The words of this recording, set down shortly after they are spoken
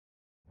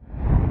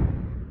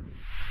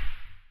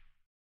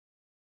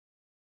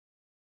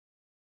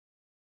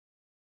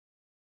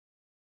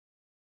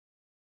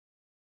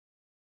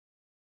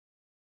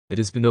It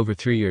has been over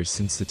 3 years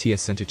since the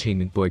TS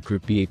Entertainment boy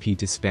group BAP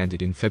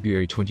disbanded in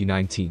February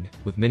 2019,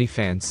 with many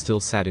fans still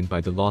saddened by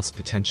the lost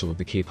potential of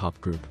the K-pop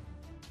group.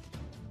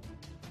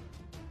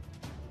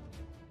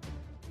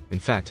 In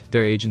fact,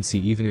 their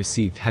agency even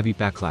received heavy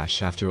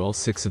backlash after all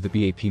 6 of the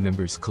BAP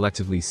members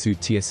collectively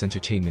sued TS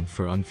Entertainment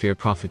for unfair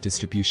profit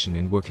distribution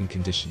and working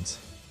conditions.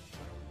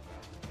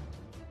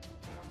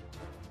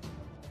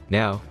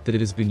 Now that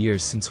it has been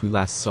years since we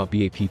last saw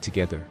BAP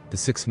together, the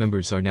 6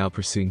 members are now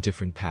pursuing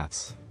different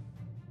paths.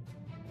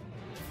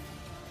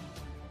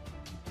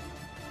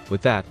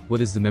 With that,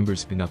 what has the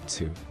members been up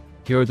to?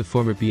 Here are the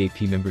former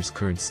BAP members'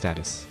 current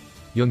status.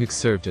 Jungkook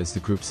served as the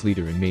group's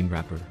leader and main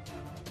rapper.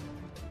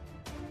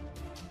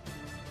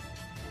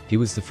 He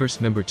was the first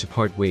member to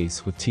part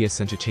ways with TS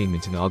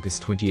Entertainment in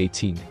August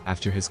 2018,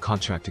 after his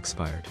contract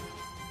expired.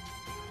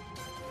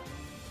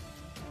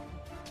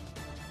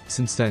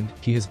 Since then,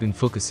 he has been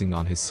focusing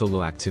on his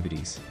solo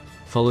activities.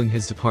 Following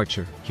his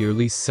departure, he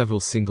released several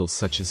singles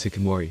such as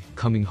Hikikomori,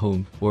 Coming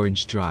Home,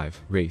 Orange Drive,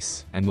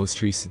 Race, and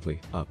most recently,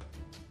 Up.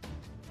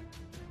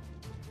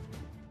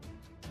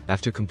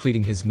 After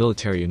completing his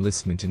military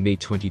enlistment in May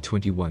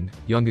 2021,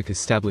 Jungkook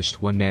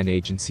established one-man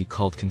agency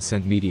called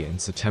Consent Media in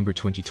September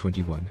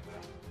 2021.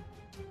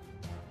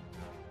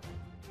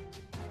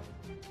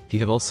 He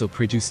had also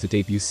produced the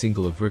debut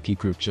single of rookie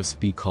group Just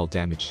B called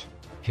Damage.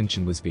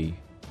 Himchin was B.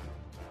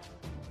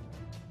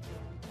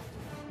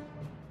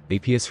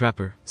 APS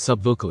rapper,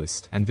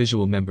 sub-vocalist, and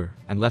visual member,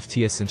 and left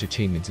TS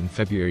Entertainment in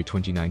February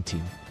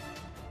 2019.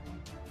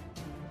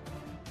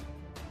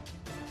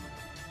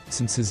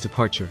 Since his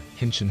departure,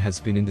 Himchin has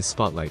been in the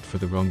spotlight for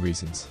the wrong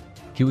reasons.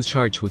 He was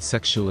charged with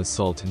sexual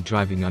assault and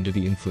driving under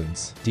the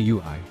influence,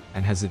 DUI,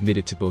 and has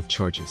admitted to both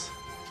charges.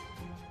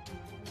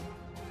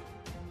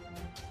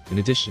 In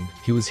addition,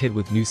 he was hit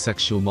with new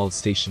sexual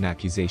molestation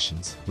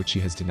accusations, which he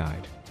has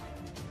denied.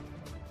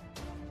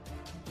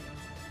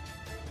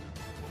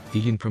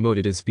 He's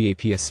promoted as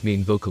BAP's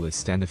main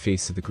vocalist and the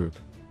face of the group.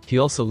 He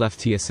also left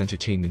TS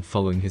Entertainment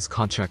following his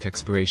contract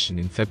expiration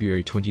in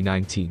February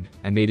 2019,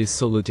 and made his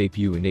solo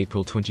debut in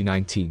April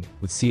 2019,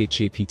 with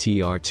CHAPTER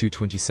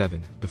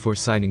 227, before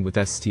signing with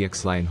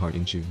STX Lionheart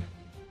in June.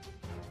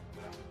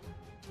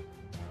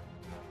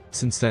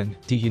 Since then,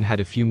 Dehyun had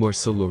a few more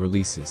solo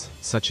releases,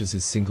 such as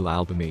his single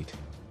album 8.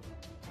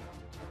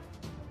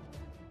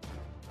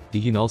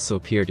 Dehyun also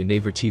appeared in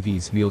Naver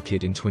TV's Meal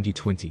Kit in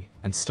 2020,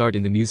 and starred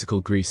in the musical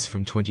Grease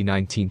from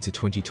 2019 to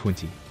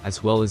 2020,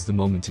 as well as The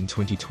Moment in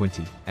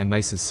 2020, and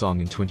Mice's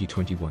Song in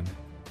 2021.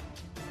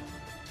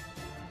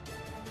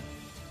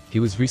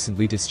 He was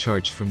recently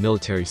discharged from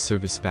military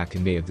service back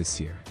in May of this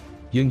year.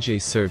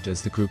 Youngjae served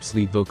as the group's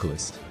lead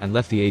vocalist, and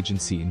left the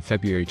agency in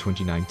February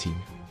 2019.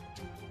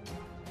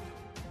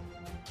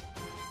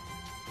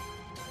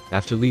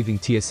 After leaving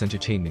TS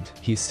Entertainment,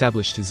 he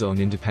established his own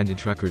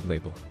independent record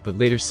label, but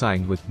later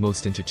signed with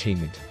Most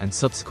Entertainment, and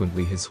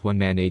subsequently his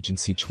one-man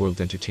agency World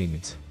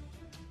Entertainment.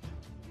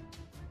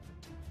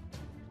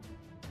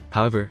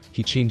 However,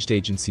 he changed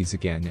agencies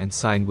again and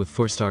signed with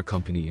 4-Star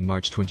Company in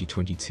March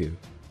 2022.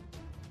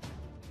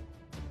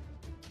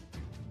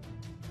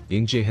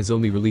 Youngjae has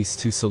only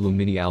released 2 solo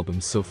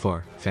mini-albums so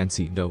far,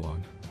 Fancy No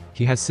On.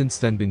 He has since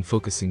then been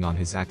focusing on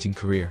his acting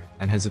career,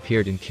 and has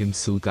appeared in Kim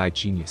Sul-gai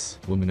Genius,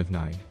 Woman of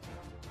 9.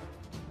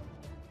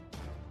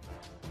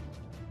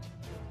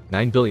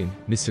 9 Billion,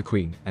 Mr.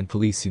 Queen, and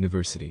Police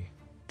University.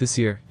 This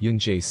year,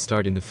 Youngjae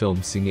starred in the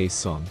film Sing A's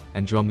Song,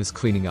 and dramas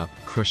Cleaning Up,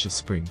 Crush of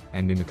Spring,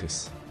 and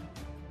Mimicus.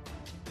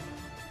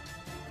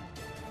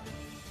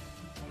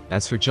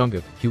 As for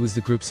Jungkook, he was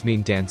the group's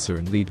main dancer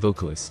and lead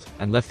vocalist,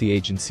 and left the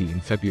agency in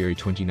February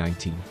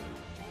 2019.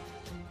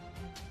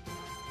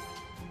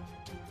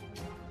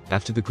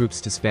 After the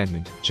group's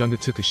disbandment,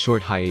 Jungkook took a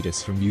short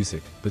hiatus from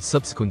music, but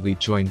subsequently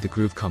joined the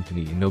Groove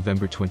Company in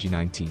November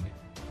 2019.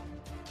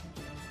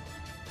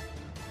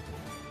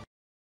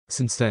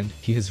 Since then,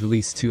 he has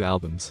released 2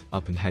 albums,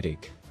 Up and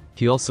Headache.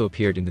 He also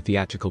appeared in the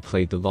theatrical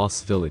play The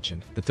Lost Village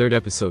and the 3rd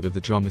episode of the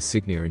drama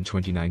Signir in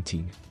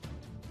 2019.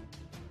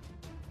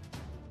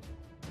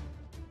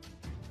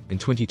 In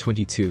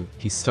 2022,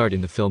 he starred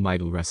in the film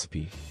Idol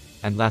Recipe.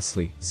 And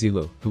lastly,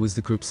 Zelo, who was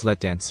the group's lead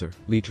dancer,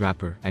 lead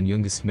rapper, and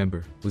youngest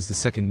member, was the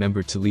second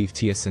member to leave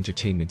TS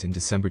Entertainment in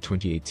December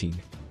 2018.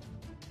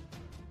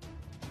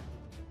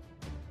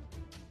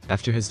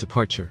 After his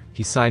departure,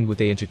 he signed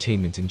with A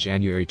Entertainment in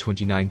January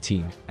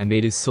 2019, and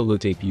made his solo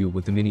debut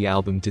with the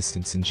mini-album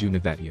Distance in June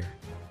of that year.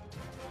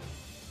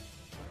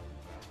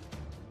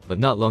 But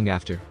not long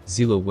after,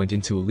 Zelo went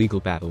into a legal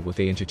battle with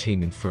A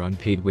Entertainment for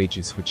unpaid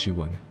wages, which he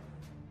won.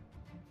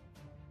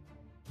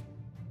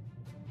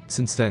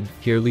 Since then,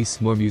 he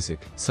released more music,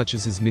 such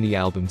as his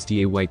mini-albums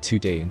Da White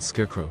Today and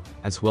Scarecrow,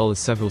 as well as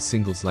several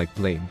singles like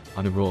Blame,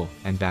 On a Roll,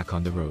 and Back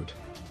on the Road.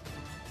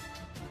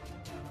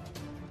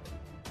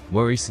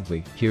 More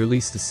recently, he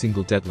released the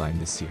single Deadline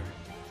this year.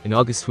 In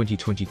August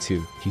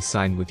 2022, he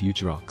signed with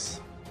Ugerox.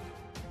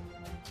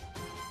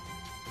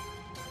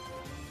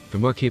 For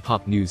more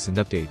K-pop news and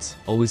updates,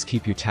 always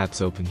keep your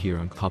tabs open here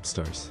on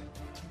Popstars.